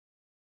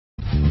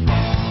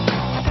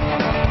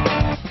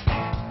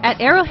At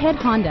Arrowhead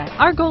Honda,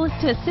 our goal is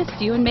to assist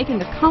you in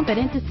making a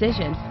confident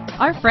decision.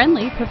 Our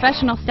friendly,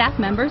 professional staff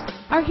members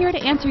are here to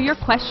answer your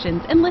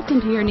questions and listen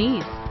to your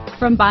needs.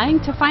 From buying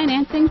to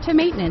financing to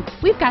maintenance,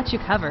 we've got you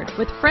covered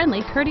with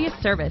friendly, courteous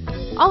service,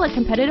 all at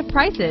competitive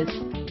prices.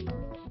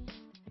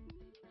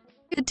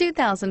 The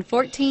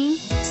 2014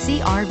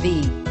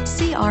 CR-V.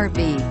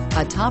 CR-V,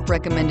 a top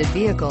recommended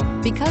vehicle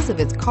because of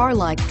its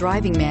car-like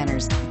driving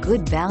manners,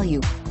 good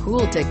value,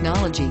 cool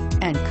technology,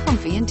 and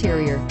comfy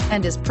interior,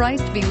 and is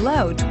priced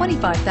below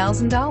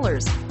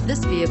 $25,000.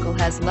 This vehicle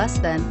has less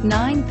than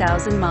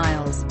 9,000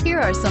 miles. Here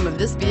are some of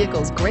this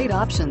vehicle's great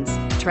options: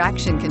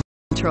 traction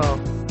control,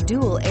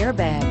 dual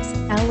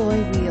airbags,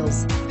 alloy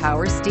wheels,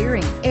 power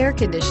steering, air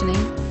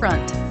conditioning,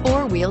 front,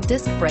 four-wheel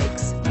disc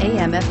brakes,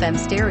 AM/FM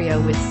stereo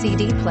with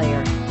CD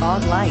player,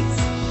 fog lights,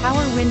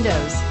 power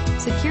windows,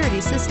 security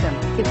system.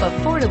 If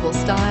affordable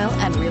style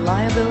and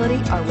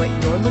reliability are what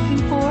you're looking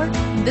for,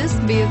 this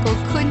vehicle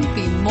couldn't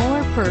be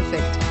more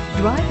perfect.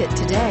 Drive it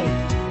today.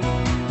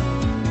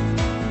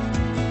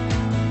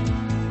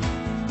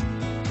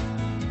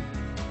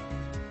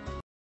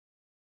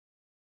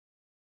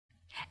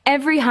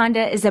 Every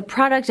Honda is a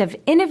product of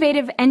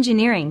innovative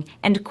engineering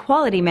and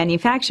quality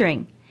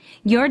manufacturing.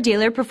 Your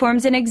dealer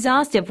performs an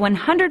exhaustive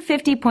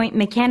 150-point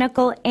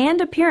mechanical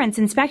and appearance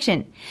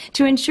inspection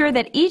to ensure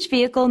that each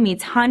vehicle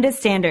meets Honda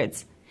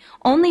standards.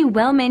 Only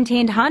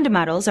well-maintained Honda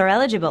models are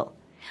eligible.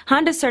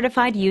 Honda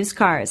certified used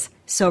cars,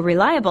 so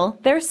reliable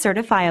they're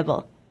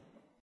certifiable.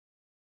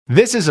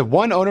 This is a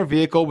one-owner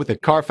vehicle with a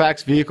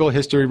Carfax Vehicle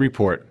History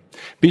Report.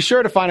 Be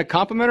sure to find a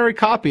complimentary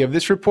copy of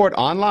this report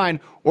online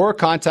or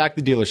contact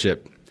the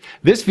dealership.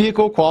 This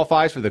vehicle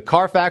qualifies for the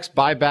Carfax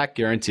buyback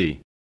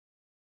guarantee.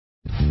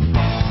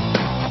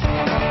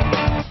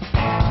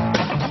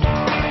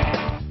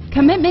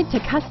 Commitment to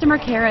customer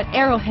care at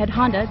Arrowhead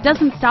Honda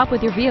doesn't stop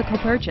with your vehicle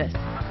purchase.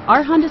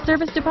 Our Honda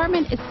service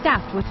department is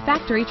staffed with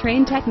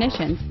factory-trained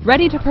technicians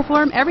ready to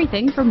perform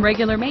everything from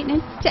regular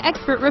maintenance to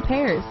expert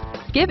repairs.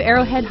 Give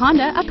Arrowhead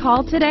Honda a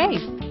call today.